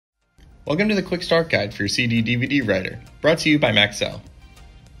Welcome to the Quick Start Guide for your CD-DVD writer, brought to you by Maxell.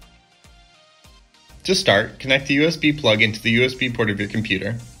 To start, connect the USB plug into the USB port of your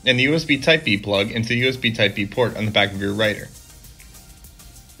computer, and the USB Type-B plug into the USB Type-B port on the back of your writer.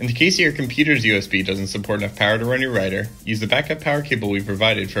 In the case your computer's USB doesn't support enough power to run your writer, use the backup power cable we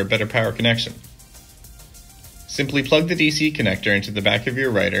provided for a better power connection. Simply plug the DC connector into the back of your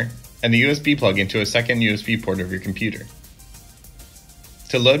writer, and the USB plug into a second USB port of your computer.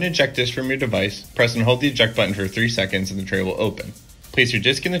 To load and eject disk from your device, press and hold the eject button for 3 seconds and the tray will open. Place your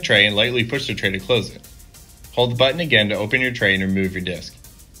disk in the tray and lightly push the tray to close it. Hold the button again to open your tray and remove your disk.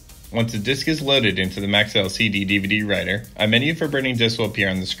 Once the disk is loaded into the Maxell CD-DVD writer, a menu for burning disks will appear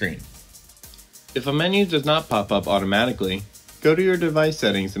on the screen. If a menu does not pop up automatically, go to your device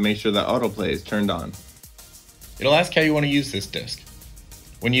settings and make sure that autoplay is turned on. It'll ask how you want to use this disk.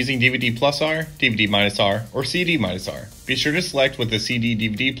 When using DVD+R, DVD-R, or CD-R, be sure to select with the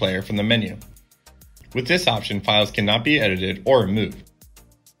CD-DVD player from the menu. With this option, files cannot be edited or removed.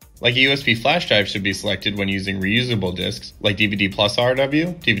 Like a USB flash drive should be selected when using reusable disks like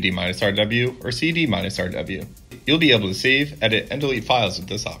DVD+RW, DVD-RW, or CD-RW. You'll be able to save, edit, and delete files with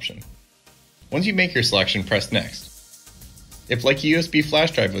this option. Once you make your selection, press Next. If like a USB flash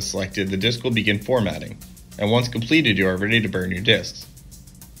drive was selected, the disk will begin formatting, and once completed, you are ready to burn your disks.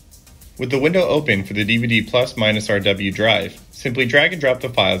 With the window open for the DVD+-RW drive, simply drag and drop the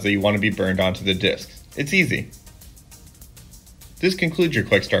files that you want to be burned onto the disks. It's easy. This concludes your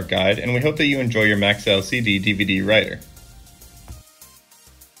Quick Start Guide, and we hope that you enjoy your Maxell CD-DVD writer.